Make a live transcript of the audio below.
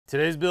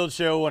Today's build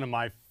show, one of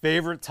my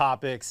favorite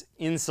topics,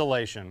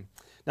 insulation.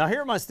 Now here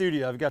at my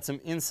studio, I've got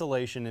some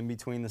insulation in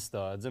between the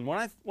studs. And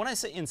when I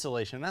say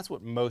insulation, that's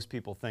what most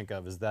people think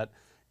of, is that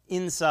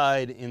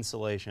inside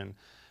insulation.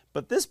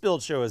 But this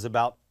build show is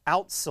about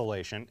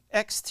outsolation,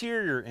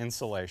 exterior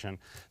insulation.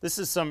 This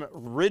is some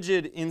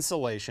rigid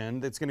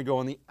insulation that's going to go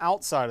on the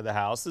outside of the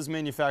house. This is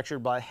manufactured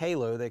by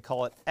Halo. They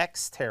call it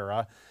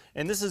Exterra.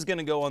 And this is going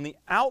to go on the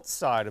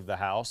outside of the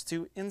house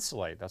to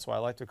insulate. That's why I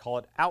like to call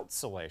it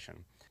outsolation.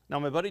 Now,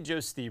 my buddy Joe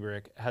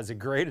Stiebrick has a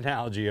great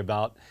analogy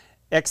about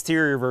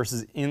exterior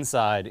versus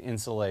inside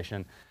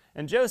insulation.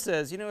 And Joe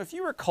says, you know, if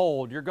you were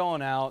cold, you're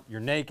going out, you're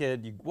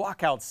naked, you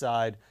walk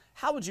outside,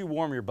 how would you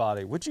warm your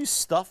body? Would you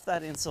stuff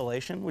that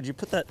insulation? Would you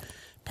put that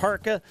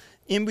parka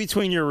in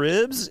between your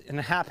ribs and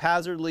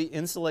haphazardly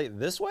insulate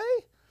this way?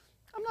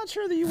 I'm not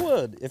sure that you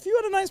would. If you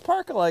had a nice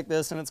parka like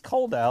this and it's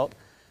cold out,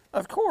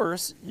 of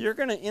course, you're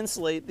going to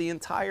insulate the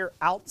entire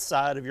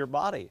outside of your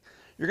body.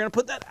 You're going to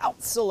put that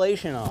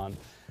outsolation on.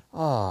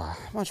 Ah,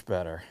 much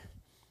better.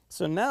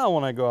 So now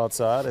when I go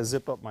outside, I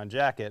zip up my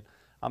jacket,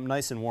 I'm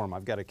nice and warm.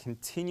 I've got a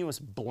continuous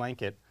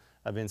blanket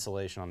of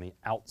insulation on the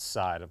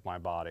outside of my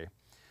body.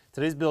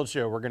 Today's build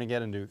show, we're going to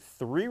get into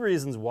 3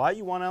 reasons why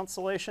you want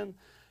outsolation,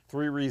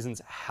 3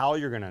 reasons how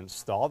you're going to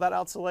install that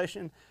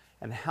outsolation,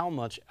 and how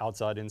much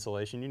outside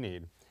insulation you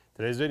need.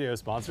 Today's video is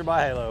sponsored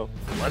by Halo.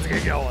 Let's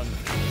get going.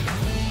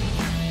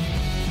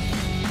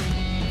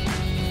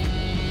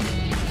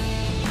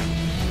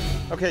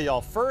 Okay,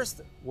 y'all, first,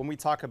 when we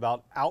talk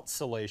about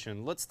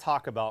outsolation, let's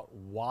talk about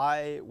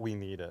why we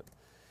need it.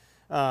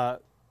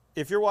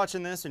 If you're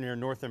watching this and you're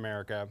in North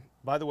America,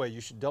 by the way, you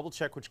should double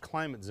check which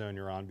climate zone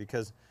you're on,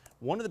 because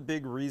one of the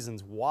big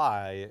reasons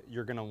why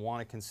you're gonna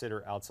wanna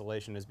consider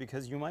outsolation is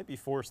because you might be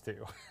forced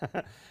to.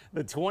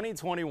 The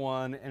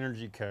 2021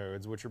 energy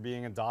codes, which are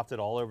being adopted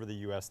all over the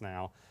US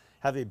now,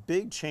 have a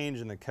big change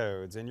in the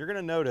codes. And you're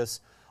gonna notice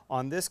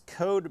on this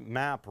code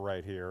map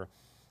right here,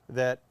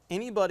 that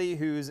anybody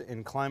who's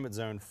in climate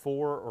zone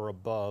 4 or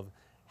above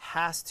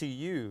has to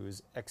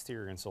use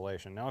exterior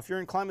insulation. Now, if you're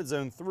in climate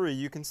zone 3,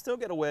 you can still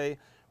get away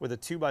with a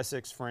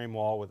 2x6 frame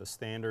wall with a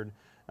standard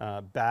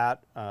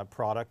batt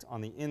product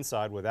on the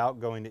inside without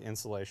going to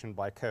insulation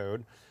by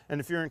code. And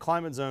if you're in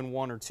climate zone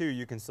 1 or 2,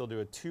 you can still do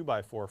a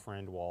 2x4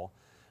 framed wall.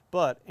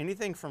 But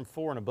anything from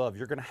 4 and above,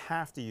 you're gonna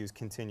have to use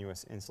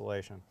continuous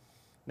insulation.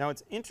 Now,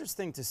 it's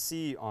interesting to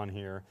see on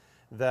here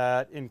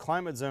that in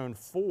climate zone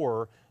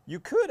 4, you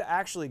could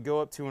actually go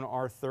up to an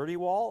R30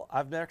 wall.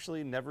 I've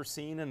actually never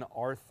seen an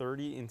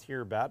R30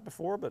 interior batt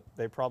before, but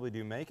they probably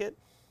do make it.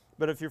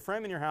 But if you're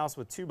framing your house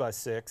with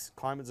 2x6,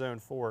 climate zone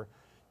 4,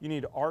 you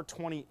need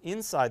R20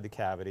 inside the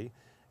cavity,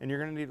 and you're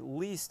gonna need at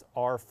least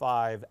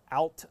R5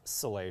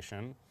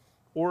 outsolation.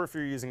 Or if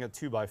you're using a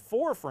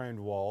 2x4 framed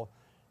wall,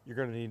 you're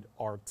gonna need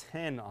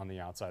R10 on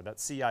the outside. That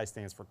CI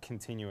stands for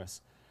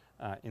continuous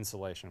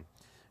insulation.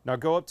 Now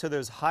go up to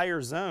those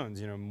higher zones,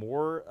 you know,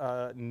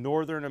 more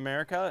Northern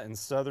America and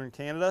Southern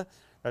Canada.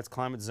 That's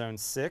climate zone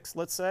 6,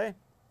 let's say.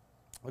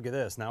 Look at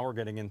this, now we're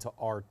getting into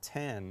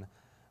R10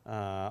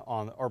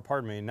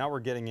 now we're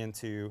getting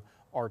into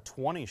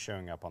R20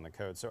 showing up on the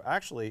code. So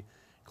actually,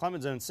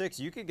 climate zone 6,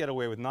 you could get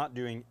away with not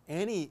doing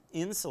any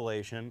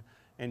insulation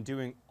and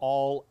doing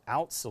all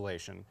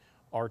outsolation.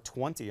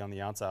 R20 on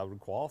the outside would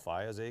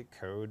qualify as a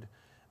code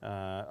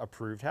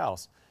approved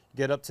house.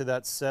 Get up to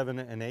that 7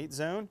 and 8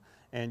 zone,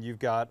 and you've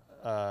got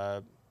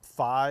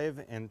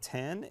 5 and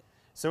 10.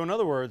 So in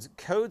other words,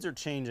 codes are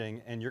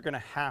changing, and you're gonna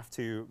have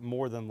to,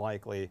 more than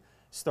likely,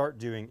 start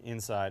doing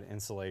inside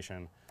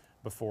insulation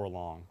before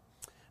long.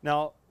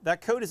 Now,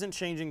 that code isn't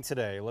changing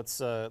today.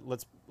 Let's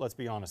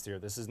be honest here.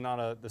 This is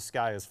not the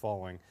sky is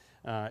falling.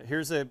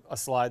 Here's a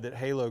slide that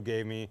Halo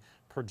gave me,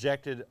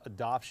 projected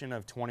adoption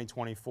of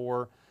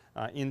 2024,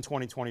 in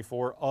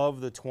 2024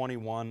 of the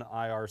 21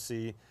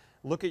 IRC.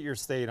 Look at your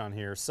state on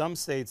here. Some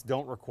states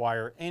don't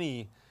require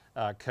any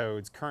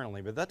codes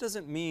currently, but that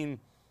doesn't mean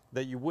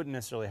that you wouldn't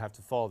necessarily have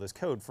to follow this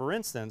code. For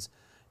instance,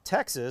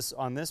 Texas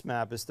on this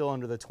map is still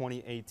under the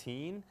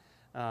 2018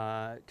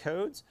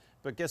 codes,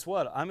 but guess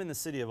what? I'm in the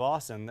city of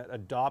Austin that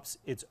adopts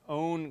its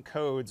own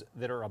codes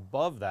that are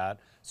above that.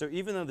 So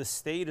even though the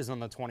state is on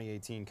the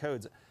 2018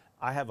 codes,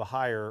 I have a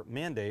higher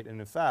mandate, and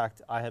in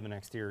fact, I have an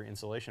exterior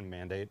insulation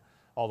mandate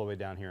all the way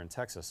down here in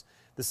Texas.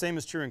 The same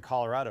is true in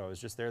Colorado. I was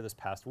just there this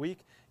past week.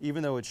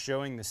 Even though it's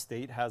showing the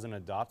state hasn't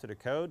adopted a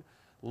code,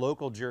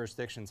 local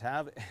jurisdictions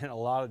have, and a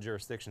lot of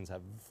jurisdictions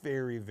have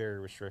very, very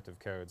restrictive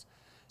codes.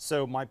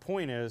 So my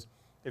point is,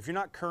 if you're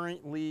not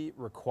currently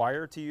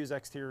required to use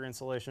exterior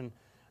insulation,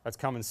 that's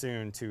coming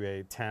soon to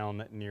a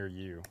town near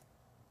you.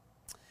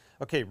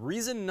 Okay,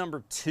 reason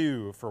number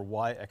 2 for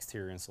why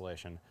exterior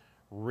insulation: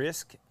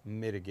 risk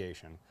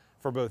mitigation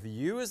for both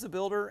you as the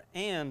builder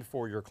and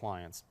for your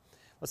clients.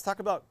 Let's talk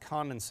about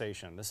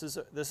condensation. This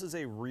is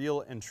a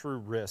real and true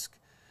risk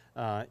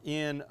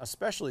in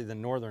especially the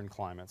northern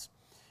climates.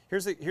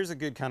 Here's a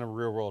good kind of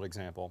real world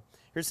example.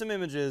 Here's some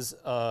images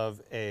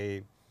of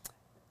a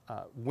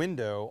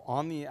window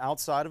on the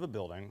outside of a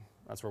building.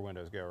 That's where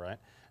windows go, right?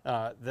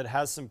 that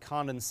has some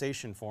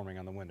condensation forming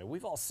on the window.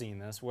 We've all seen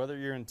this, whether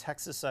you're in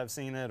Texas, I've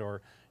seen it,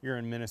 or you're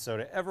in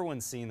Minnesota.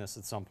 Everyone's seen this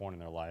at some point in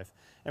their life.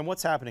 And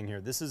what's happening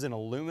here? This is an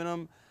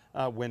aluminum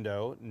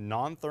window,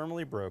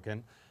 non-thermally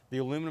broken. The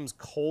aluminum's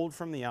cold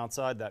from the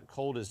outside. That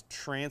cold is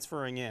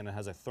transferring in. It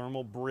has a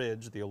thermal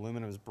bridge. The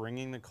aluminum is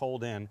bringing the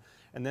cold in.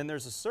 And then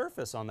there's a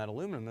surface on that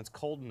aluminum that's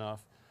cold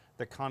enough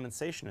that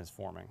condensation is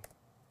forming.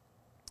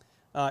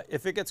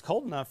 If it gets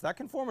cold enough, that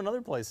can form in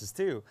other places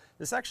too.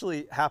 This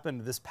actually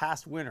happened this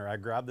past winter. I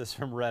grabbed this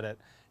from Reddit.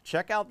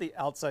 Check out the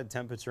outside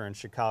temperature in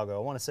Chicago.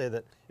 I want to say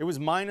that it was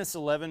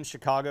 -11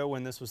 Chicago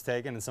when this was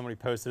taken, and somebody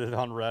posted it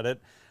on Reddit.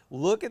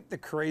 Look at the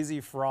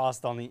crazy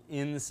frost on the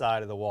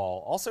inside of the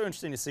wall. Also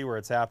interesting to see where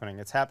it's happening.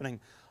 It's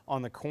happening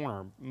on the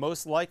corner.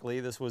 Most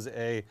likely this was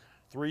a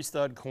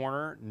 3-stud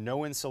corner,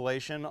 no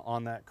insulation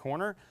on that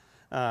corner.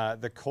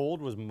 The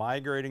cold was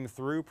migrating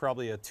through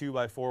probably a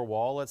 2x4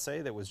 wall, let's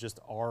say, that was just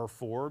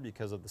R4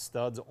 because of the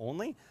studs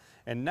only.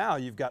 And now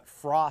you've got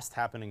frost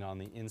happening on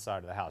the inside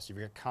of the house. You've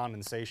got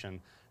condensation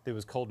that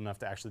was cold enough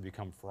to actually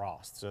become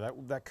frost. So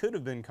that could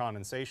have been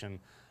condensation,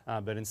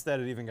 but instead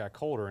it even got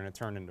colder and it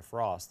turned into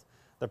frost.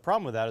 The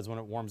problem with that is when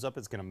it warms up,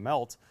 it's going to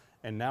melt,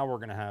 and now we're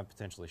going to have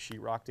potentially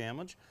sheetrock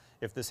damage.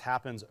 If this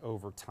happens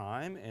over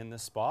time in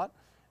this spot,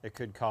 it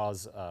could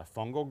cause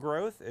fungal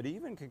growth. It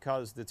even could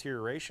cause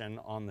deterioration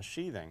on the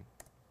sheathing.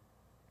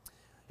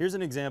 Here's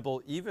an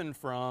example even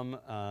from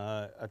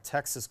a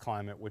Texas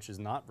climate, which is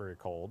not very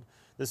cold.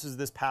 This is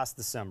this past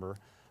December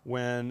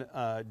when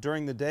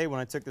during the day when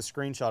I took the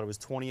screenshot, it was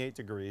 28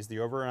 degrees. The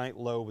overnight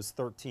low was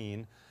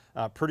 13.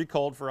 Pretty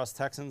cold for us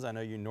Texans. I know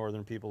you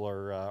northern people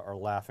are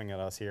laughing at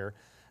us here,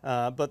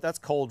 but that's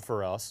cold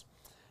for us.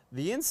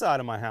 The inside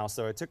of my house,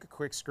 though, I took a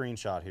quick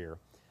screenshot here.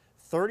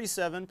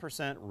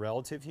 37%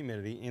 relative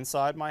humidity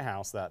inside my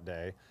house that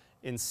day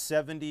in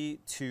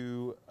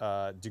 72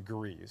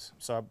 degrees.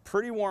 So a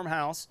pretty warm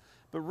house,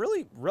 but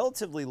really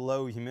relatively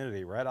low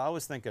humidity, right? I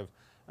always think of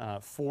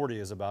 40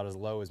 is about as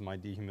low as my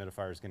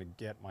dehumidifier is going to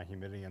get my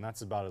humidity, and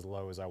that's about as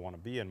low as I want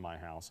to be in my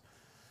house.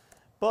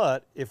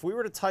 But if we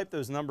were to type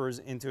those numbers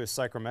into a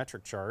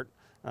psychrometric chart,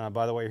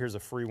 by the way, here's a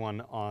free one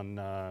on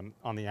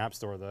the App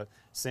Store, the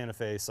Santa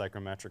Fe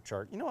psychrometric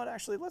chart. You know what,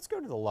 actually, let's go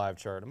to the live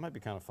chart. It might be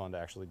kind of fun to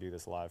actually do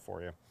this live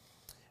for you.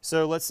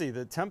 So let's see,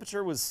 the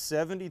temperature was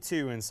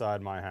 72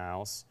 inside my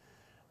house.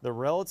 The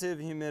relative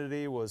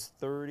humidity was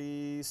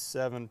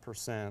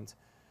 37%.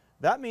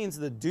 That means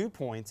the dew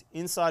point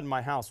inside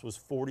my house was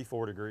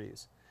 44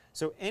 degrees.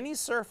 So any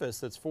surface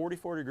that's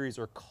 44 degrees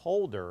or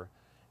colder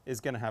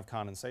is going to have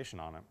condensation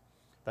on it.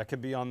 That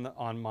could be on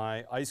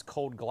my ice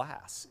cold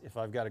glass. If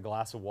I've got a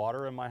glass of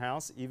water in my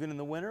house, even in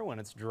the winter when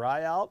it's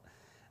dry out,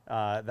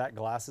 that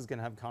glass is going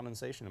to have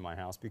condensation in my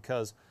house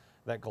because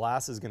that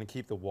glass is going to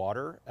keep the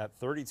water at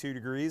 32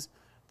 degrees.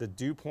 The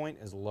dew point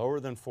is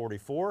lower than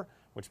 44,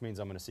 which means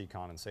I'm going to see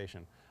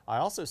condensation. I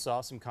also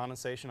saw some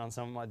condensation on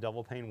some of my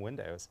double pane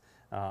windows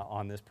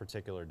on this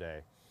particular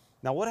day.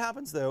 Now what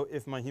happens though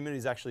if my humidity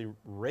is actually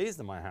raised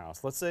in my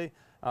house? Let's say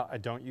I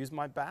don't use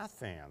my bath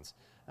fans.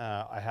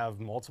 I have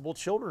multiple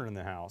children in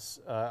the house.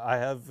 I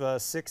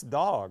have 6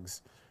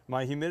 dogs.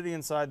 My humidity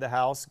inside the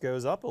house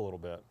goes up a little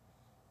bit.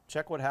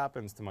 Check what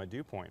happens to my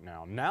dew point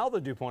now. Now the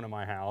dew point in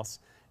my house,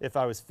 if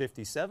I was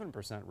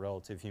 57%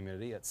 relative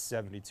humidity at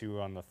 72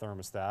 on the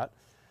thermostat,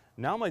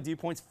 now my dew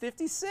point's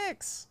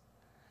 56.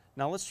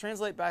 Now let's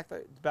translate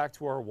back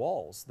to our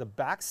walls. The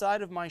back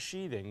side of my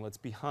sheathing, what's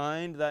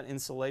behind that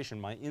insulation,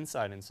 my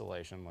inside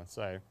insulation, let's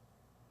say,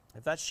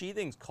 if that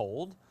sheathing's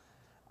cold,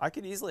 I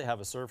could easily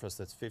have a surface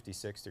that's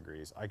 56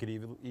 degrees. I could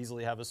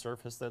easily have a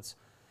surface that's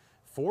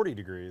 40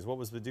 degrees. What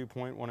was the dew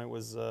point when it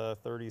was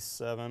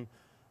 37?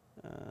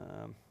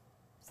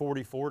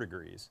 44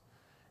 degrees.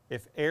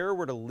 If air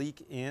were to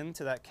leak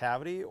into that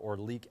cavity or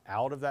leak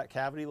out of that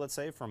cavity, let's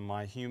say, from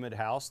my humid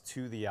house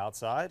to the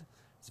outside,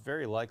 it's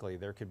very likely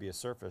there could be a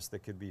surface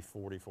that could be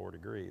 44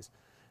 degrees.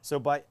 So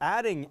by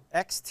adding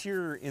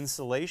exterior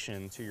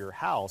insulation to your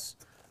house,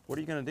 what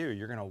are you going to do?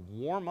 You're going to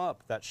warm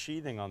up that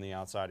sheathing on the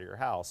outside of your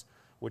house,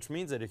 which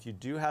means that if you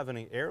do have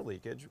any air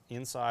leakage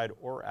inside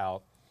or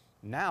out,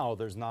 now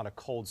there's not a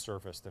cold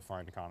surface to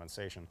find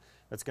condensation.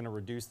 That's going to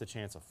reduce the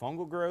chance of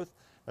fungal growth.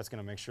 That's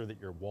going to make sure that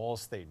your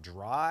walls stay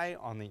dry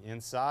on the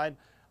inside.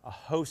 A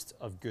host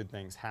of good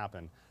things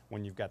happen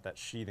when you've got that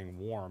sheathing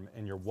warm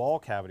and your wall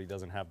cavity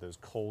doesn't have those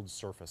cold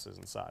surfaces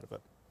inside of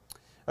it.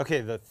 Okay,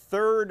 the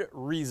third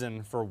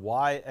reason for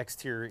why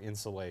exterior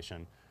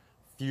insulation,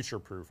 future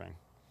proofing.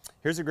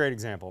 Here's a great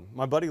example.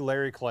 My buddy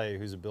Larry Clay,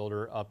 who's a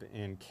builder up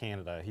in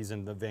Canada, he's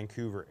in the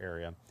Vancouver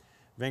area.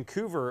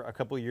 Vancouver, a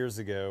couple of years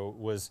ago,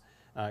 was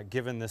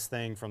given this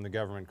thing from the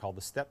government called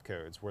the STEP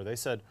codes, where they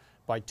said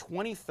by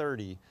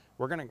 2030,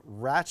 we're going to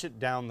ratchet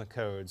down the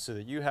code so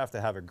that you have to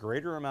have a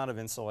greater amount of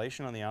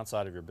insulation on the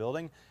outside of your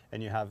building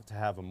and you have to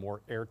have a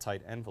more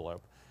airtight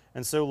envelope.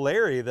 And so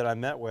Larry that I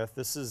met with,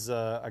 this is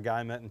a guy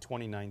I met in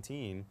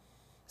 2019,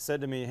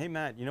 said to me, hey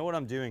Matt, you know what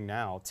I'm doing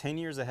now, 10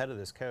 years ahead of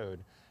this code,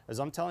 is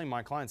I'm telling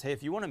my clients, hey,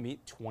 if you want to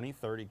meet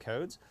 2030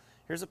 codes,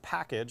 here's a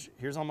package,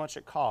 here's how much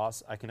it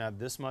costs, I can add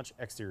this much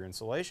exterior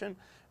insulation,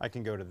 I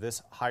can go to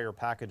this higher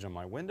package on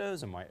my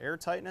windows and my air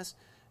tightness,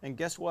 and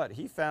guess what?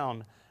 He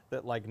found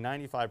that like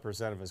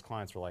 95% of his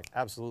clients were like,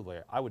 absolutely,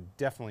 I would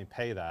definitely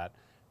pay that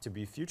to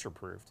be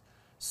future-proofed.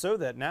 So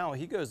that now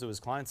he goes to his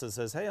clients and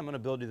says, hey, I'm gonna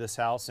build you this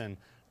house in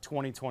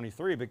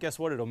 2023, but guess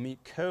what? It'll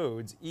meet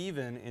codes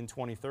even in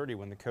 2030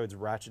 when the codes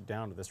ratchet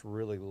down to this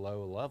really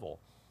low level.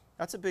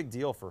 That's a big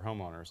deal for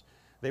homeowners.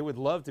 They would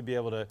love to be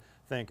able to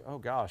think, oh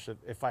gosh,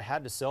 if I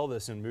had to sell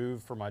this and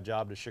move for my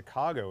job to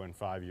Chicago in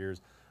 5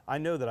 years, I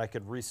know that I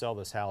could resell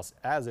this house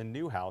as a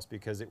new house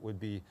because it would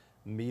be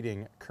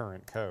meeting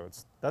current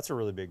codes. That's a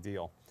really big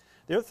deal.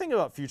 The other thing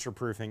about future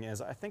proofing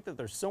is I think that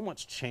there's so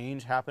much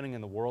change happening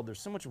in the world,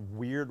 there's so much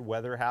weird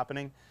weather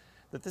happening,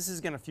 that this is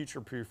going to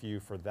future proof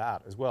you for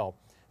that as well.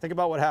 Think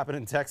about what happened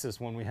in Texas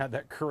when we had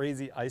that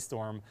crazy ice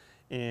storm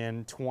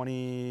in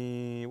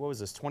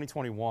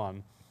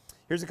 2021.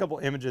 Here's a couple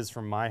images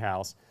from my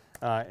house,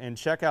 and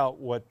check out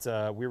what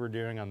we were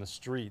doing on the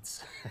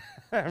streets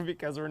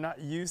because we're not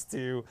used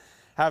to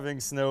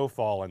having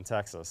snowfall in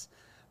Texas.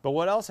 But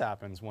what else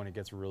happens when it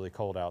gets really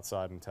cold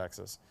outside in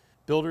Texas?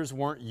 Builders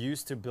weren't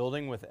used to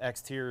building with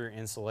exterior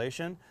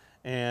insulation,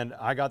 and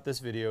I got this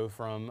video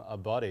from a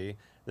buddy.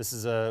 This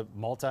is a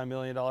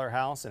multi-million-dollar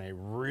house in a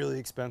really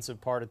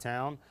expensive part of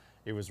town.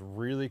 It was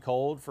really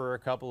cold for a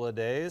couple of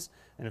days,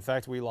 and in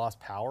fact we lost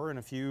power in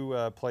a few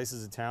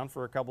places of town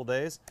for a couple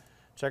days.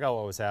 Check out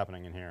what was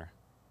happening in here.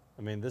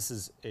 I mean, this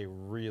is a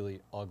really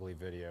ugly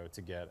video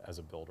to get as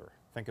a builder.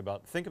 Think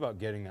about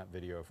getting that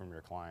video from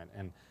your client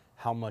and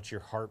how much your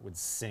heart would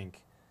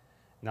sink.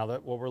 Now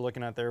that what we're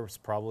looking at there was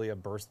probably a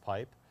burst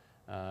pipe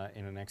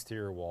in an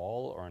exterior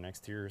wall or an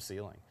exterior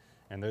ceiling.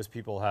 And those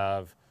people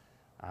have,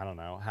 I don't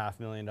know,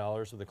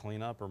 $500,000 for the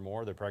cleanup or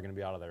more. They're probably gonna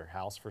be out of their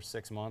house for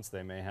 6 months.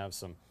 They may have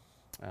some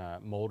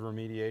mold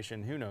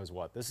remediation, who knows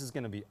what. This is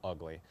gonna be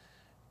ugly.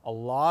 A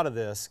lot of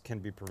this can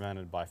be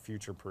prevented by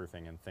future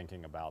proofing and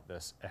thinking about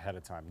this ahead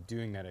of time,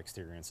 doing that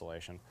exterior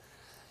insulation.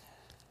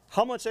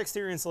 How much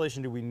exterior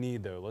insulation do we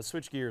need though? Let's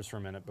switch gears for a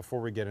minute before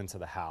we get into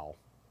the how.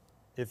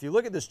 If you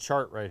look at this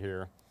chart right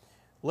here,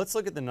 let's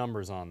look at the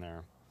numbers on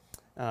there.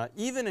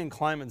 Even in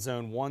climate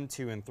zone 1,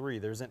 2, and 3,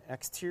 there's an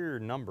exterior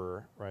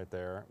number right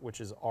there,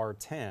 which is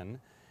R10.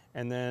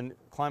 And then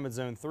climate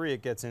zone 3,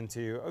 it gets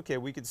into, okay,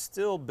 we could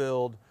still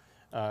build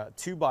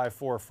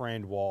 2x4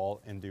 framed wall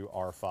and do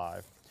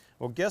R5.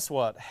 Well, guess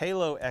what?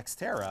 Halo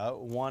Exterra,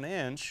 1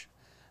 inch,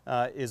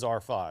 is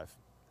R5.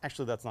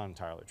 Actually, that's not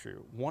entirely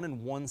true.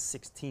 1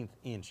 1/16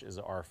 inch is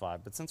R5,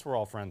 but since we're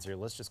all friends here,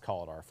 let's just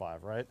call it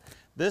R5, right?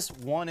 This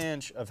 1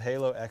 inch of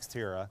Halo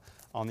Exterra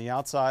on the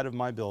outside of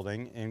my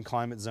building in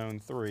climate zone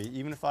 3,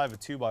 even if I have a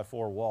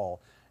 2x4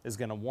 wall, is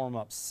gonna warm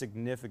up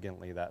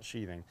significantly that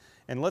sheathing.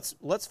 And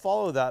let's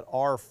follow that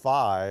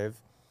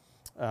R5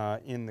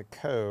 in the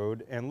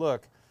code, and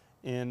look,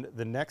 in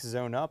the next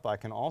zone up, I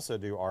can also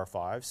do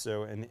R5,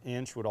 so an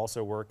inch would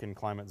also work in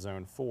climate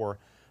zone 4.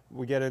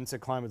 We get into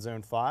climate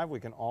zone 5,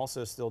 we can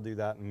also still do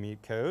that and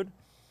meet code.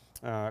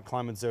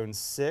 Climate zone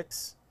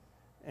 6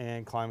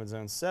 and climate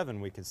zone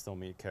 7, we can still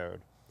meet code.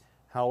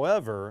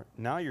 However,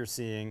 now you're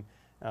seeing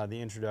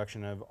the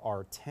introduction of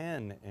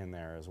R10 in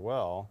there as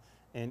well,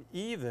 and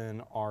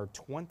even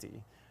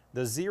R20.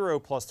 The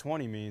 0 plus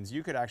 20 means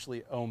you could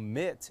actually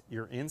omit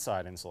your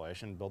inside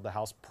insulation, build the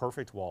house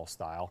perfect wall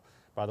style.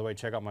 By the way,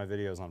 check out my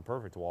videos on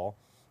perfect wall.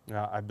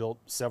 I built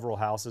several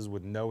houses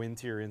with no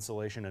interior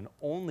insulation and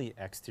only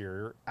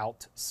exterior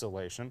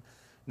outsolation.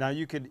 Now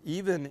you could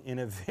even in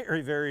a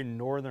very, very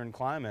northern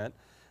climate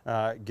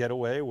have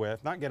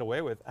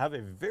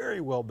a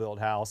very well-built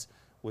house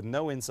with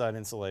no inside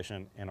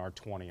insulation and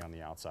R20 on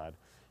the outside.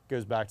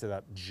 Goes back to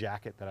that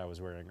jacket that I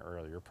was wearing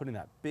earlier, putting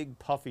that big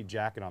puffy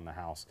jacket on the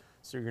house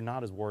so you're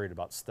not as worried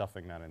about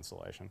stuffing that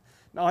insulation.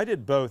 Now I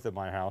did both at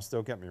my house,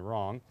 don't get me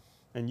wrong,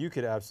 and you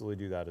could absolutely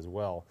do that as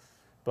well.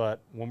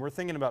 But when we're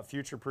thinking about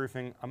future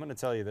proofing, I'm gonna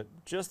tell you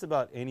that just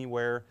about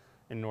anywhere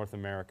in North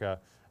America,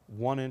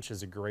 1 inch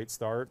is a great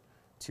start,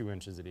 2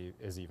 inches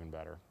is even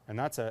better. And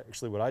that's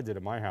actually what I did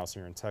at my house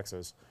here in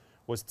Texas,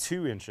 was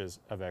 2 inches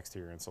of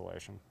exterior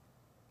insulation.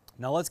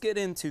 Now let's get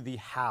into the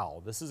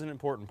how. This is an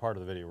important part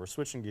of the video. We're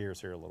switching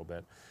gears here a little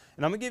bit.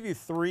 And I'm gonna give you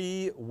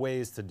 3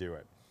 ways to do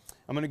it.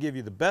 I'm gonna give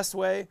you the best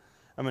way,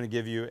 I'm gonna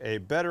give you a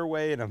better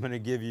way, and I'm gonna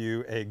give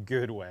you a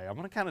good way. I'm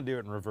gonna kind of do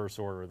it in reverse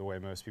order, the way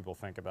most people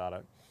think about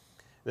it.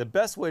 The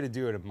best way to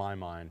do it in my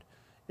mind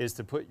is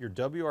to put your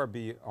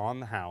WRB on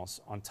the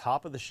house on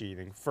top of the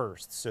sheathing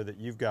first so that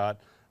you've got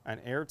an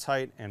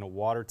airtight and a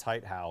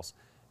watertight house,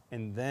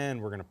 and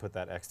then we're gonna put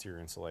that exterior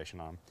insulation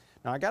on.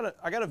 Now I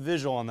got a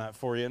visual on that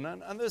for you,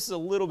 and this is a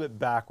little bit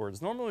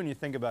backwards. Normally when you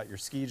think about your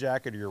ski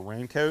jacket or your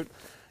raincoat,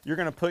 you're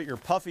gonna put your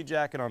puffy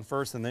jacket on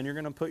first and then you're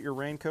gonna put your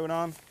raincoat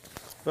on.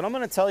 But I'm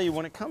gonna tell you,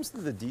 when it comes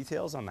to the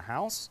details on the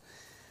house,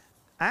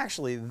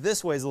 actually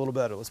this way is a little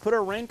better. Let's put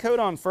our raincoat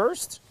on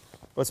first.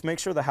 Let's make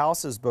sure the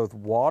house is both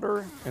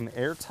water and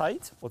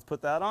airtight. Let's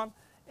put that on.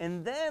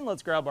 And then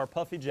let's grab our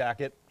puffy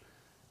jacket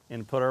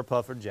and put our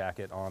puffer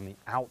jacket on the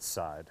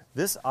outside.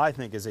 This, I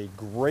think, is a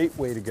great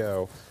way to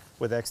go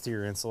with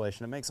exterior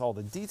insulation. It makes all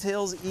the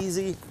details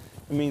easy.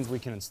 It means we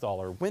can install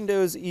our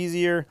windows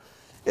easier.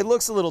 It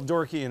looks a little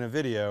dorky in a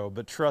video,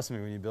 but trust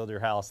me, when you build your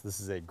house, this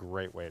is a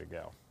great way to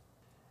go.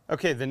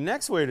 Okay, the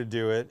next way to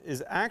do it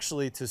is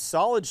actually to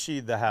solid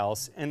sheathe the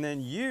house and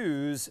then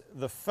use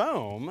the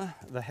foam,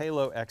 the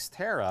Halo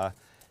Exterra,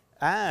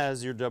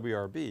 as your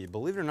WRB.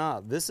 Believe it or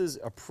not, this is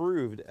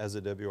approved as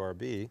a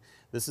WRB.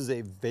 This is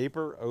a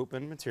vapor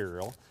open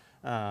material.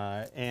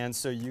 And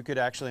so you could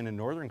actually, in a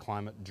northern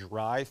climate,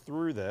 dry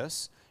through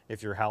this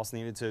if your house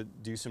needed to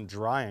do some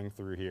drying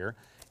through here.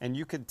 And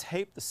you could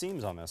tape the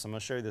seams on this. I'm gonna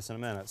show you this in a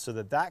minute, so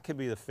that that could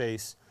be the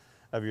face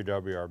of your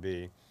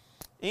WRB.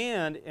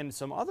 And in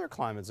some other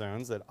climate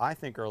zones that I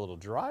think are a little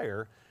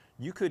drier,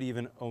 you could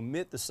even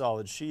omit the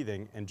solid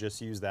sheathing and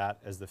just use that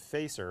as the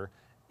facer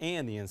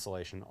and the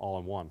insulation all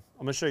in one.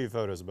 I'm gonna show you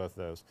photos of both of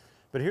those.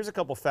 But here's a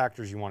couple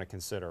factors you wanna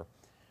consider.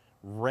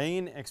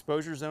 Rain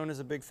exposure zone is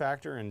a big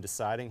factor in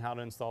deciding how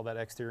to install that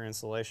exterior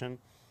insulation.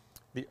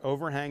 The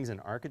overhangs and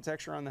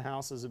architecture on the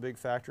house is a big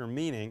factor,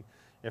 meaning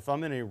if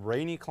I'm in a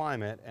rainy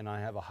climate and I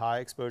have a high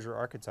exposure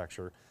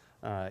architecture,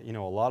 you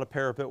know, a lot of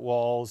parapet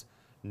walls,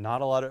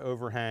 not a lot of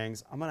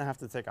overhangs, I'm gonna have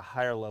to take a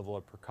higher level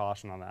of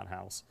precaution on that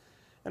house.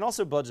 And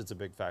also budget's a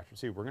big factor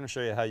too. We're gonna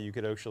show you how you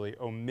could actually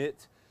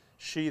omit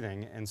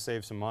sheathing and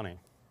save some money.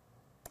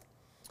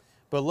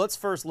 But let's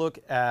first look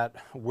at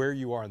where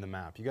you are in the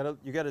map. You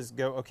gotta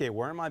go, okay,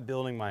 where am I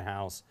building my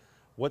house?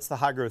 What's the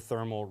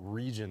hygrothermal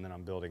region that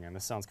I'm building in?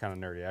 This sounds kind of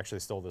nerdy. I actually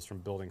stole this from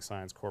Building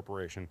Science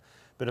Corporation.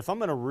 But if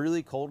I'm in a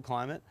really cold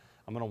climate,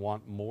 I'm gonna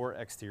want more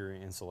exterior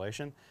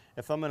insulation.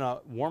 If I'm in a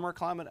warmer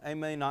climate, I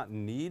may not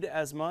need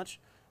as much,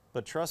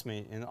 but trust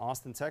me, in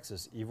Austin,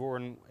 Texas, even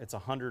when it's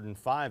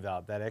 105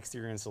 out, that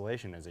exterior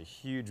insulation is a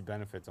huge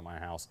benefit to my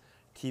house,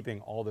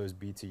 keeping all those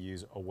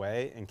BTUs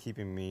away and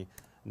keeping me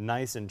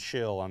nice and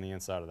chill on the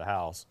inside of the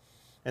house.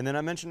 And then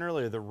I mentioned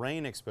earlier the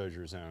rain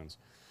exposure zones.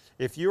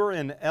 If you're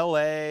in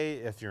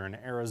LA, if you're in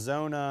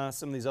Arizona,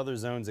 some of these other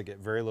zones that get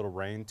very little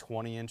rain,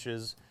 20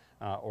 inches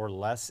or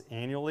less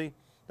annually,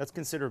 that's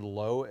considered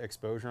low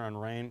exposure on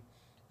rain.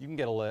 You can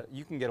get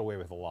away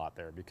with a lot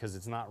there because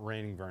it's not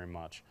raining very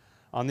much.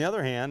 On the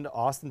other hand,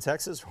 Austin,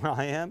 Texas, where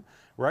I am,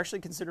 we're actually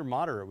considered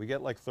moderate. We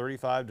get like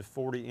 35 to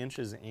 40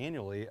 inches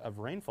annually of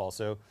rainfall.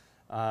 So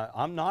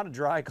I'm not a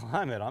dry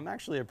climate. I'm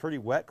actually a pretty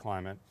wet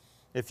climate.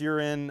 If you're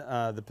in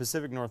the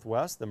Pacific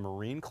Northwest, the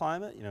marine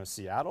climate, you know,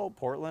 Seattle,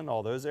 Portland,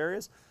 all those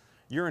areas,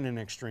 you're in an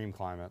extreme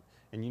climate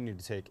and you need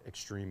to take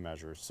extreme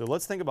measures. So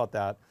let's think about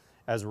that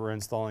as we're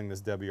installing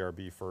this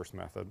WRB first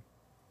method.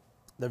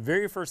 The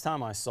very first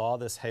time I saw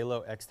this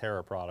Halo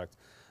Exterra product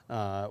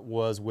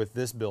was with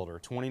this builder,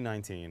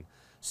 2019.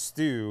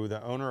 Stu,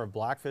 the owner of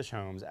Blackfish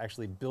Homes,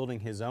 actually building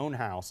his own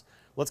house.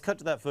 Let's cut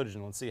to that footage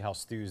and let's see how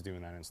Stu's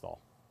doing that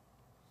install.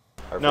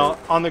 Now,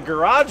 on the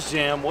garage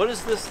jam, what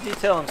is this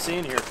detail I'm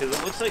seeing here? Because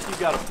it looks like you've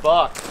got a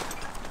buck,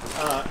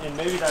 and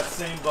maybe that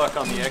same buck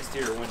on the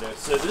exterior window.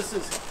 So this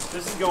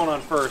is going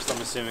on first,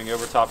 I'm assuming,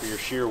 over top of your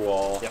shear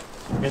wall. Yep.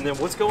 And then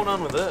what's going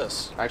on with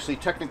this? Actually,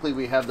 technically,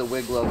 we have the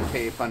wig glove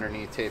tape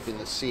underneath, taping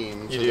the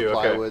seams of the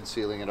plywood,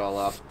 sealing it all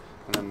up,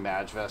 and then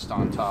Madge vest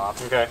on top.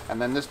 Okay.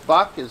 And then this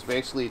buck is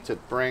basically to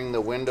bring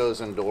the windows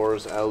and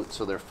doors out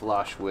so they're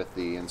flush with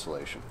the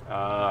insulation.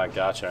 Ah,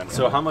 gotcha. And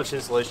so how much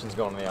insulation is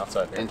going on the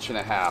outside here? 1.5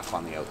 inches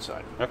on the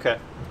outside. Okay.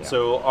 Yeah.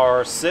 So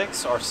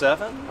R6,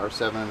 R7?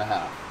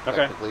 R7.5. Okay.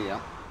 Technically,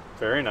 yeah.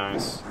 Very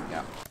nice.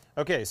 Yeah.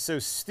 Okay, so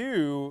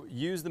Stu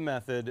used the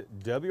method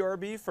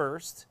WRB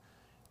first,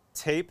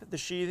 tape the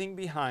sheathing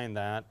behind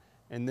that,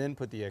 and then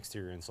put the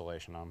exterior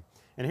insulation on.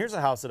 And here's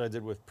a house that I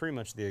did with pretty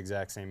much the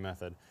exact same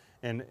method.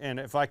 And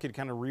if I could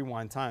kind of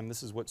rewind time,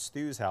 this is what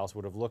Stu's house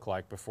would have looked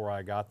like before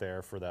I got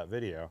there for that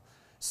video.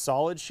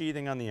 Solid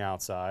sheathing on the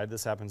outside.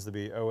 This happens to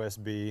be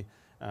OSB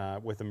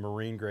with a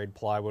marine grade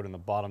plywood in the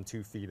bottom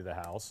 2 feet of the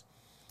house.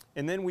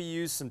 And then we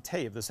use some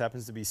tape. This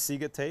happens to be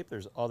Seagate tape.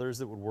 There's others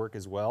that would work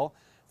as well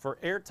for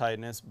air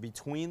tightness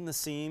between the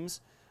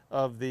seams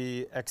of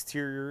the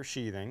exterior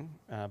sheathing,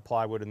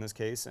 plywood in this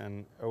case,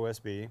 and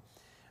OSB.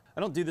 I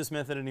don't do this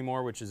method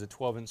anymore, which is a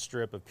 12-inch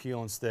strip of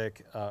peel and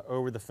stick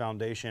over the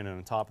foundation and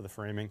on top of the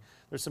framing.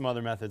 There's some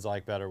other methods I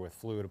like better with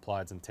fluid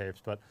applieds and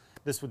tapes, but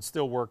this would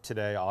still work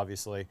today,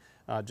 obviously.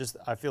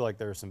 I feel like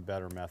there are some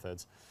better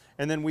methods.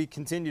 And then we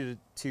continue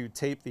to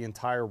tape the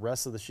entire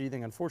rest of the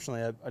sheathing.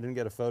 Unfortunately, I didn't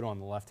get a photo on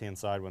the left-hand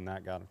side when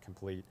that got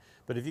complete.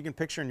 But if you can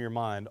picture in your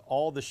mind,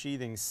 all the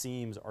sheathing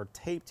seams are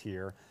taped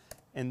here.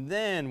 And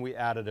then we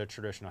added a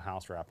traditional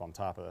house wrap on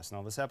top of this.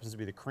 Now this happens to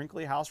be the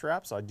crinkly house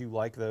wrap, so I do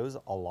like those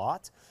a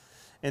lot.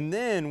 And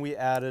then we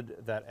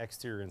added that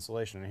exterior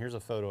insulation. And here's a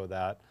photo of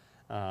that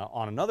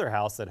on another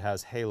house that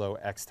has Halo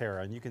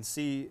Exterra. And you can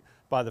see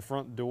by the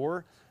front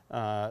door,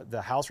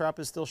 the house wrap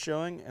is still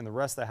showing, and the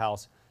rest of the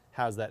house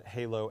has that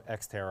Halo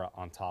Exterra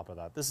on top of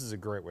that. This is a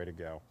great way to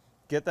go.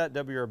 Get that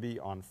WRB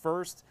on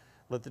first,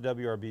 let the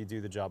WRB do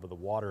the job of the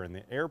water and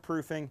the air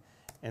proofing,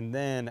 and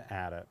then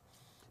add it.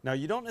 Now,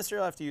 you don't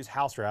necessarily have to use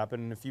house wrap,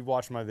 and if you've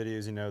watched my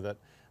videos, you know that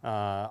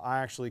I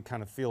actually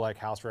kind of feel like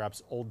house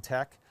wrap's old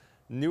tech.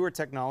 Newer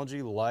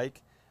technology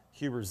like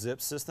Huber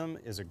zip system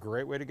is a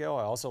great way to go.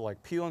 I also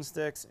like peel and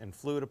sticks and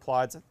fluid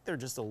applied. I think they're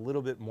just a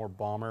little bit more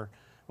bomber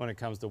when it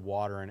comes to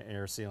water and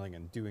air sealing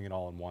and doing it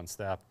all in one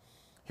step.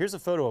 Here's a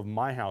photo of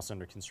my house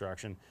under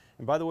construction.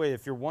 And by the way,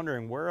 if you're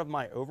wondering where are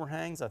my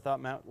overhangs, I thought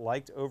Matt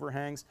liked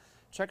overhangs.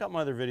 Check out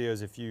my other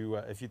videos. If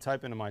you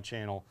type into my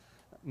channel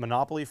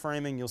Monopoly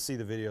framing, you'll see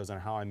the videos on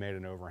how I made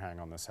an overhang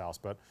on this house.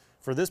 But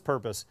for this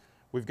purpose,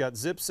 we've got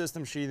zip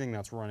system sheathing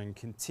that's running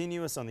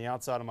continuous on the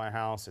outside of my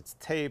house. It's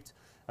taped.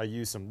 I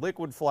use some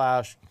liquid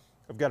flash.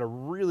 I've got a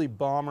really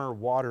bomber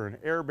water and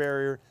air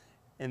barrier,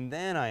 and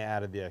then I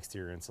added the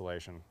exterior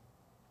insulation.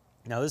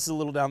 Now this is a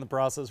little down the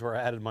process where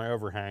I added my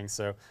overhang,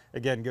 so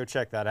again, go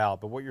check that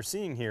out. But what you're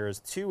seeing here is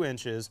 2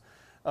 inches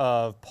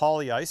of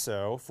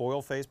polyiso,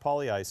 foil face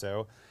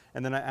polyiso,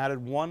 and then I added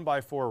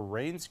 1x4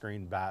 rain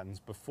screen battens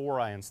before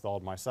I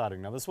installed my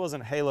siding. Now this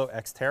wasn't Halo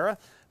Exterra,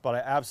 but I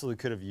absolutely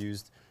could have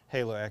used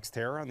Halo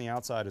Exterra on the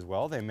outside as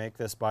well. They make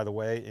this, by the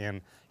way,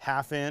 in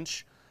 1/2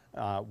 inch,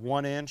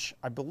 1 inch.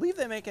 I believe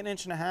they make an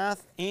 1.5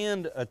 inch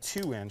and a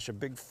 2 inch, a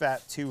big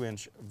fat 2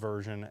 inch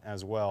version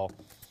as well.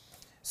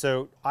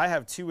 So I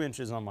have 2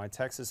 inches on my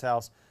Texas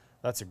house.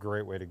 That's a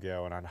great way to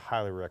go, and I'd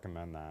highly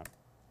recommend that.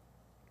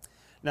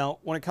 Now,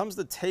 when it comes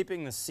to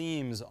taping the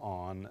seams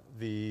on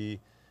the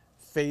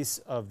face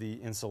of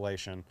the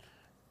insulation,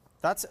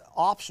 that's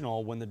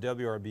optional when the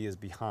WRB is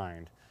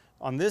behind.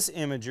 On this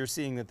image, you're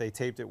seeing that they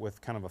taped it with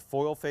kind of a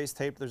foil face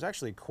tape. There's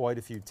actually quite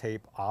a few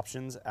tape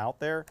options out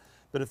there,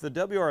 but if the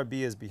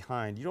WRB is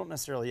behind, you don't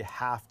necessarily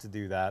have to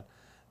do that.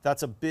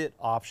 That's a bit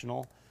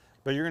optional,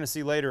 but you're gonna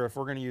see later if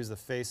we're gonna use the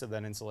face of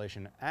that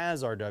insulation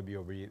as our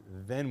WRB,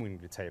 then we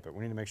need to tape it.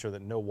 We need to make sure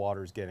that no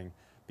water is getting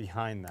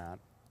behind that.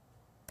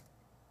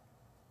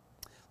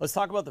 Let's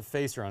talk about the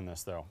facer on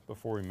this though,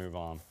 before we move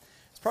on.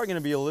 It's probably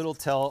gonna be a little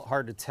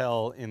hard to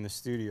tell in the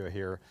studio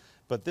here,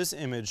 but this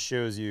image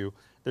shows you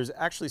there's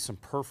actually some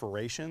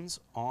perforations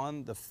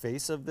on the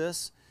face of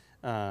this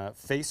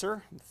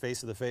facer, the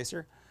face of the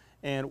facer.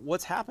 And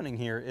what's happening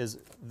here is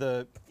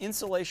the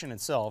insulation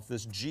itself,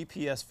 this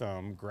GPS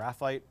foam,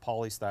 graphite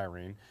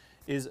polystyrene,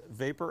 is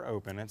vapor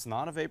open. It's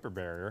not a vapor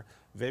barrier.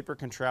 Vapor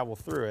can travel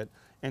through it.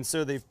 And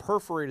so they've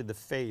perforated the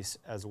face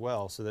as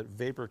well so that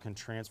vapor can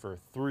transfer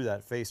through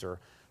that facer.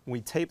 When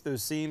we tape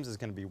those seams, it's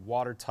going to be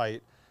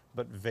watertight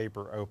but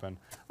vapor open.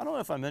 I don't know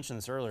if I mentioned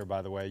this earlier,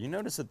 by the way. You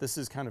notice that this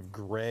is kind of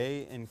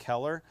gray in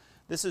color.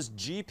 This is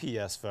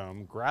GPS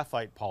foam,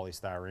 graphite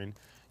polystyrene.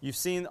 You've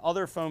seen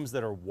other foams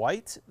that are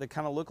white that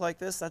kind of look like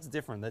this. That's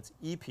different. That's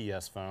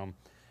EPS foam.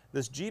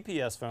 This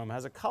GPS foam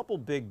has a couple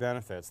big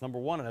benefits. Number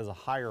one, it has a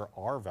higher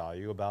R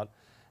value, about,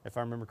 if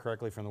I remember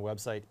correctly from the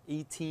website,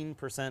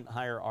 18%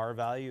 higher R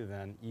value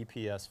than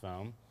EPS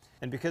foam.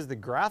 And because the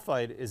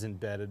graphite is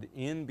embedded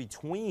in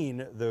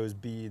between those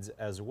beads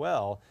as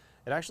well,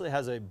 it actually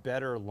has a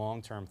better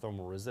long-term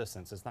thermal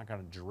resistance. It's not going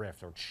to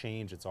drift or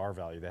change its R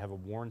value. They have a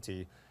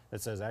warranty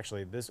that says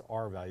actually this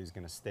R value is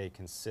going to stay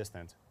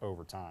consistent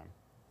over time.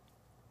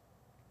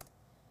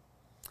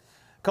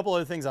 A couple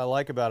other things I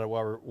like about it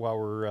while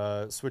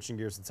we're switching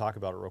gears to talk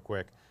about it real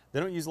quick.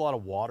 They don't use a lot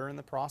of water in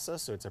the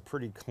process, so it's a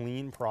pretty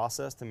clean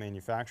process to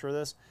manufacture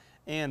this.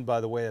 And by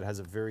the way, it has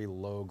a very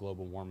low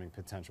global warming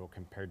potential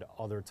compared to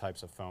other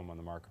types of foam on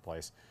the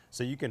marketplace.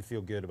 So you can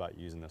feel good about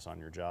using this on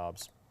your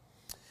jobs.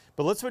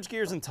 But let's switch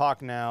gears and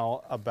talk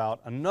now about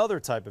another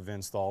type of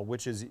install,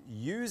 which is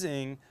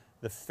using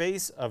the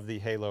face of the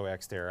Halo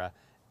Exterra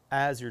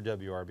as your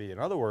WRB. In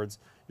other words,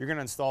 you're going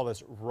to install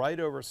this right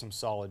over some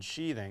solid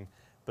sheathing,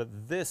 but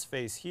this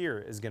face here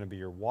is going to be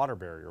your water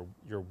barrier,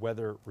 your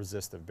weather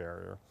resistive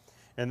barrier.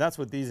 And that's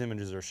what these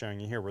images are showing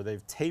you here, where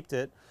they've taped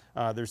it.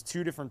 There's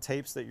 2 different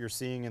tapes that you're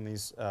seeing in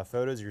these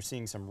photos. You're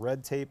seeing some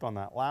red tape on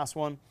that last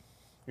one.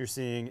 You're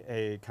seeing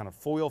a kind of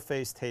foil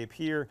face tape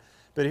here.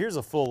 But here's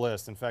a full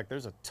list. In fact,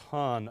 there's a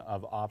ton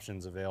of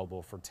options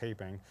available for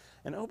taping.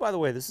 And oh, by the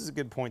way, this is a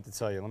good point to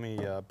tell you. Let me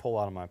pull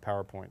out of my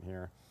PowerPoint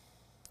here.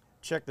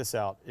 Check this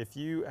out. If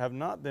you have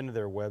not been to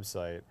their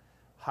website,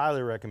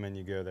 highly recommend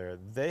you go there.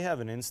 They have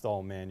an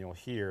install manual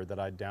here that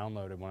I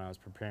downloaded when I was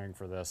preparing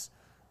for this.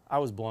 I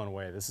was blown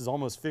away. This is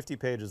almost 50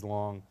 pages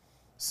long.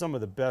 Some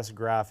of the best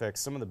graphics,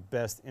 some of the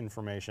best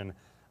information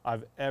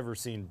I've ever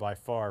seen by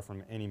far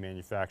from any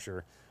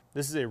manufacturer.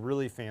 This is a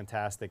really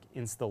fantastic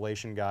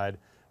installation guide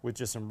with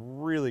just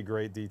some really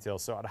great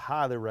details. So I'd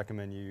highly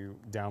recommend you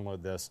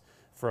download this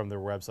from their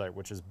website,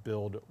 which is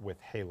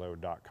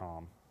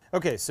buildwithhalo.com.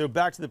 Okay, so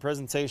back to the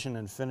presentation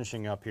and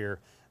finishing up here.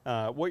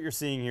 What you're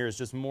seeing here is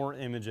just more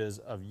images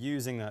of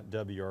using that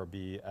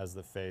WRB as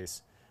the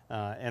face.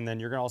 And then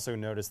you're going to also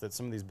notice that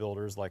some of these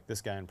builders, like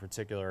this guy in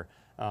particular,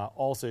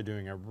 also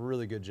doing a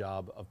really good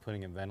job of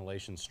putting a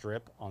ventilation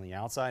strip on the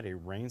outside, a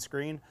rain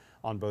screen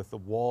on both the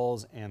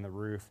walls and the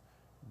roof.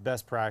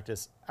 Best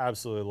practice,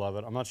 absolutely love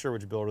it. I'm not sure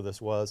which builder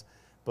this was,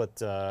 but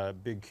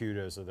big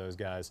kudos to those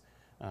guys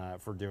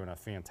for doing a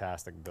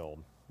fantastic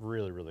build.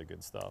 Really, really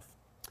good stuff.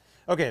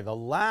 Okay, the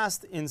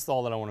last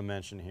install that I want to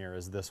mention here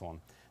is this one.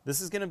 This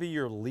is going to be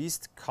your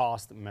least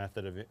cost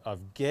method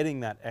of getting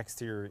that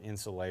exterior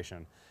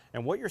insulation.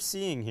 And what you're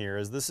seeing here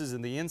is this is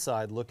in the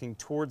inside looking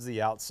towards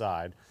the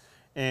outside.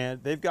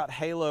 And they've got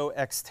Halo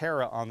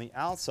Exterra on the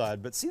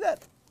outside, but see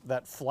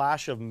that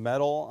flash of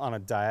metal on a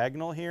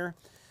diagonal here?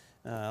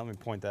 Let me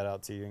point that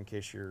out to you in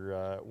case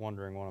you're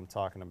wondering what I'm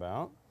talking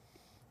about.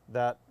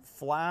 That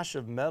flash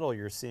of metal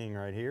you're seeing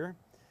right here,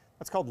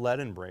 that's called lead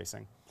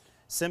embracing.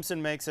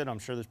 Simpson makes it. I'm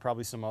sure there's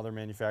probably some other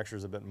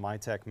manufacturers. I bet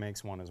MyTech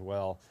makes one as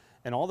well.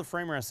 And all the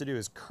framer has to do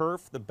is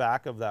kerf the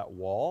back of that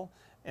wall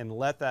and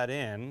let that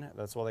in.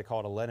 That's why they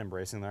call it a lead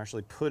embracing. They're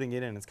actually putting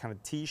it in. It's kind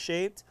of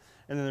T-shaped.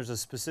 And then there's a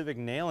specific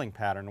nailing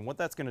pattern. And what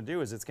that's going to do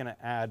is it's going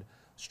to add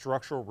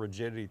structural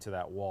rigidity to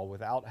that wall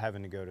without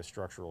having to go to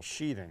structural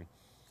sheathing.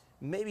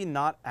 Maybe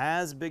not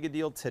as big a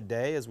deal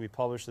today as we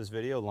publish this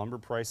video. Lumber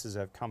prices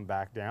have come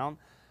back down.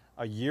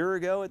 A year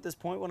ago at this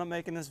point when I'm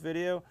making this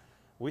video,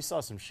 we saw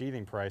some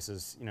sheathing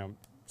prices, you know,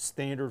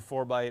 standard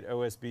 4x8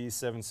 OSB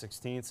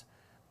 7/16,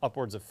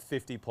 upwards of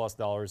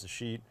 $50+ a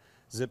sheet.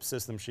 Zip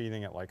system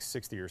sheathing at like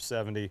 60 or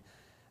 70.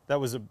 That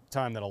was a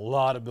time that a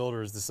lot of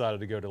builders decided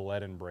to go to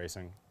lead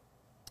embracing.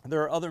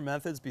 There are other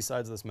methods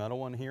besides this metal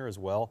one here as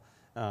well.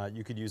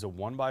 You could use a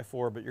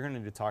 1x4, but you're going to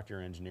need to talk to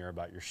your engineer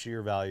about your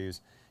shear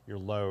values, your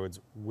loads,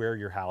 where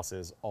your house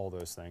is, all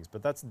those things.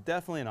 But that's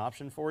definitely an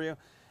option for you.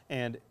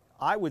 And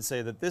I would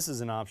say that this is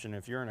an option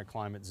if you're in a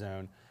climate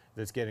zone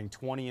that's getting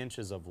 20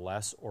 inches of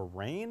less or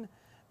rain,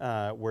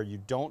 where you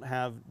don't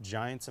have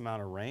giant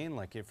amount of rain.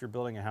 Like if you're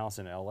building a house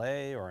in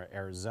LA or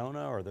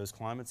Arizona or those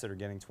climates that are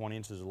getting 20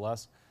 inches or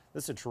less,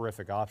 this is a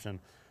terrific option.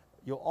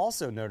 You'll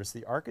also notice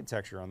the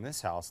architecture on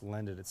this house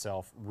lended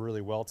itself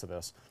really well to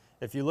this.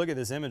 If you look at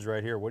this image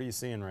right here, what are you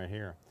seeing right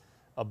here?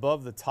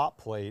 Above the top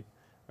plate,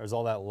 there's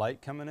all that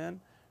light coming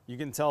in. You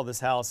can tell this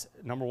house,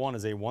 number one,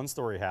 is a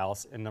one-story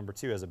house, and number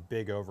two, has a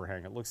big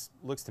overhang. It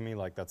looks to me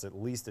like that's at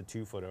least a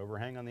 2-foot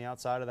overhang on the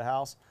outside of the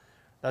house.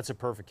 That's a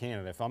perfect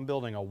candidate. If I'm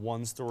building a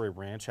one-story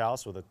ranch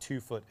house with a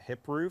 2-foot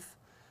hip roof,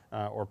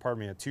 or pardon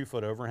me, a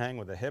 2-foot overhang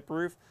with a hip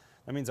roof,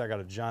 that means I got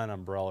a giant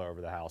umbrella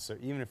over the house. So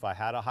even if I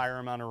had a higher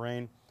amount of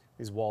rain,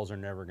 these walls are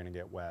never gonna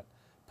get wet.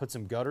 Put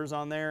some gutters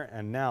on there,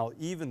 and now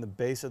even the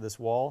base of this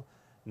wall,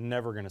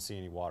 never gonna see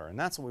any water. And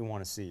that's what we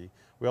wanna see.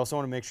 We also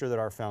wanna make sure that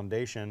our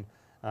foundation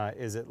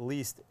is at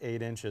least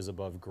 8 inches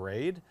above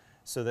grade,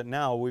 so that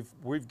now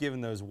we've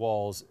given those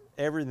walls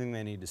everything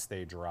they need to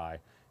stay dry.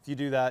 If you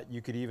do that,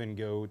 you could even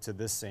go to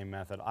this same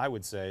method, I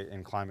would say,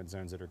 in climate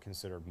zones that are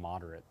considered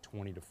moderate,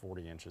 20 to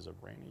 40 inches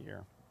of rain a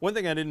year. One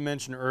thing I didn't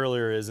mention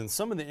earlier is in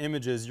some of the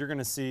images, you're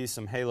gonna see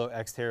some Halo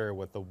Exterra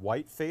with the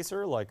white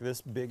facer, like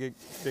this big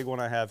one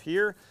I have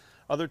here.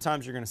 Other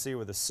times you're gonna see it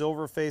with a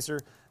silver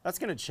facer. That's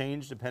gonna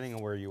change depending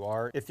on where you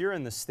are. If you're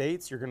in the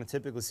States, you're gonna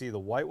typically see the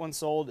white one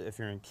sold. If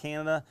you're in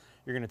Canada,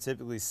 you're gonna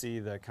typically see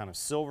the kind of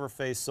silver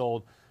face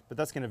sold, but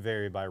that's gonna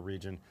vary by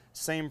region.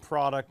 Same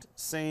product,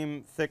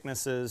 same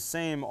thicknesses,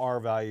 same R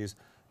values,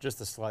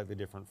 just a slightly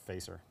different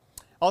facer.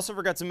 Also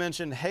forgot to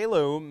mention,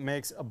 Halo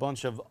makes a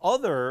bunch of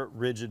other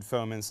rigid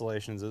foam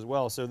insulations as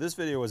well. So this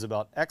video was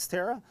about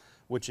Exterra,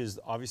 which is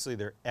obviously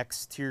their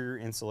exterior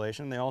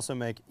insulation. They also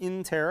make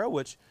Interra,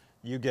 which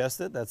you guessed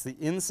it, that's the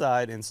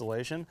inside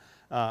insulation.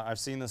 I've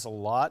seen this a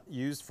lot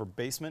used for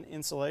basement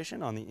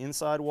insulation on the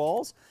inside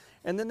walls.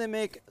 And then they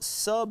make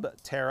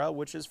Subterra,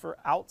 which is for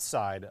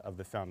outside of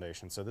the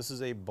foundation. So this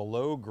is a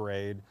below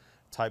grade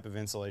type of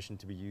insulation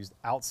to be used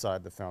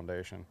outside the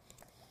foundation.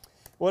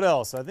 What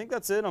else? I think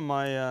that's it on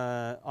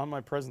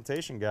my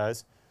presentation,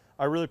 guys.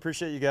 I really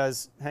appreciate you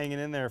guys hanging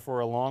in there for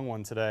a long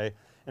one today.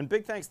 And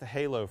big thanks to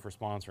Halo for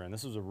sponsoring.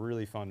 This was a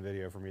really fun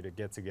video for me to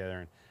get together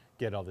and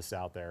get all this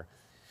out there.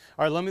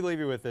 All right, let me leave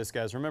you with this,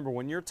 guys. Remember,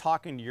 when you're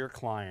talking to your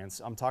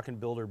clients, I'm talking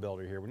builder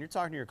here, when you're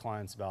talking to your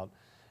clients about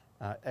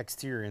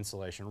exterior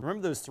insulation,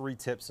 remember those 3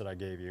 tips that I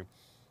gave you.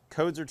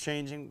 Codes are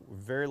changing. We're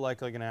very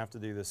likely going to have to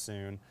do this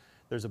soon.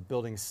 There's a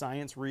building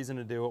science reason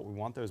to do it. We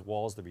want those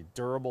walls to be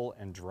durable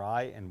and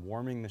dry, and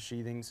warming the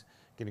sheathings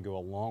going to go a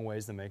long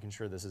ways to making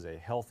sure this is a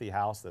healthy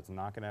house that's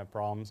not going to have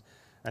problems.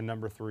 And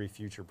number 3,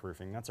 future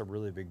proofing. That's a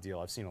really big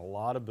deal. I've seen a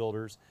lot of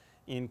builders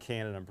in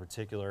Canada in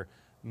particular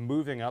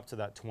moving up to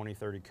that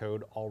 2030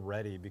 code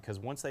already, because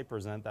once they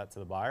present that to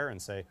the buyer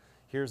and say,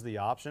 here's the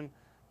option,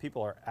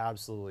 people are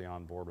absolutely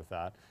on board with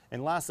that.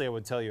 And lastly, I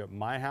would tell you, at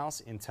my house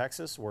in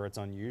Texas, where it's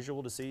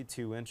unusual to see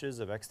 2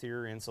 inches of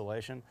exterior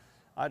insulation,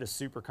 I had a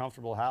super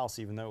comfortable house,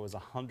 even though it was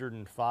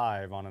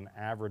 105 on an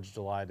average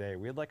July day.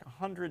 We had like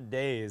 100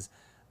 days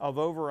of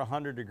over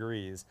 100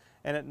 degrees.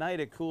 And at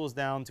night, it cools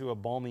down to a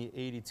balmy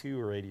 82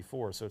 or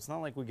 84. So it's not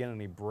like we get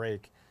any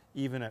break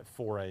even at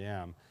 4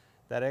 a.m.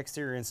 That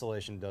exterior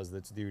insulation does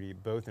its duty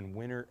both in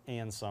winter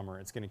and summer.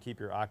 It's going to keep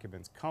your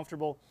occupants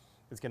comfortable.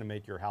 It's going to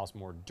make your house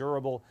more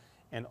durable.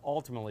 And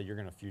ultimately, you're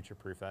going to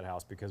future-proof that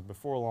house, because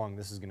before long,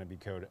 this is going to be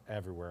code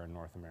everywhere in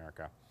North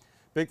America.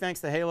 Big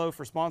thanks to Halo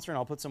for sponsoring.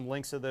 I'll put some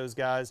links to those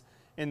guys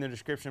in the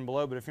description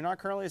below. But if you're not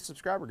currently a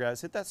subscriber,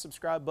 guys, hit that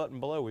subscribe button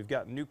below. We've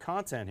got new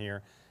content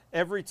here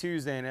every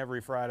Tuesday and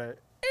every Friday.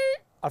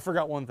 I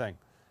forgot one thing.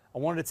 I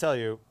wanted to tell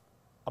you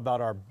about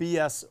our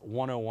BS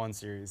 101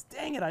 series.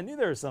 Dang it, I knew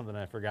there was something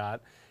I forgot.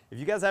 If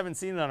you guys haven't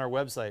seen it on our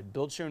website,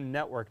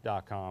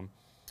 buildshownetwork.com,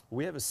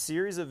 we have a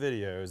series of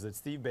videos that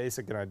Steve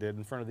Basic and I did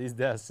in front of these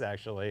desks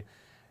actually,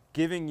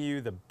 giving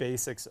you the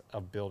basics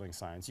of building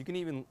science. You can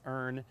even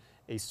earn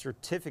a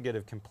certificate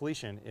of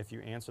completion if you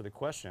answer the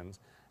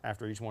questions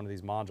after each one of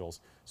these modules.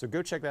 So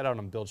go check that out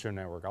on Build Show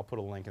Network. I'll put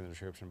a link in the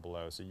description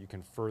below so you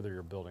can further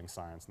your building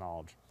science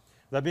knowledge.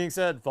 That being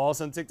said, follow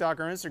us on TikTok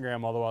or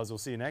Instagram. Otherwise, we'll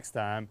see you next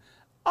time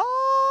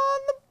on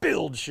the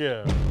Build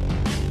Show.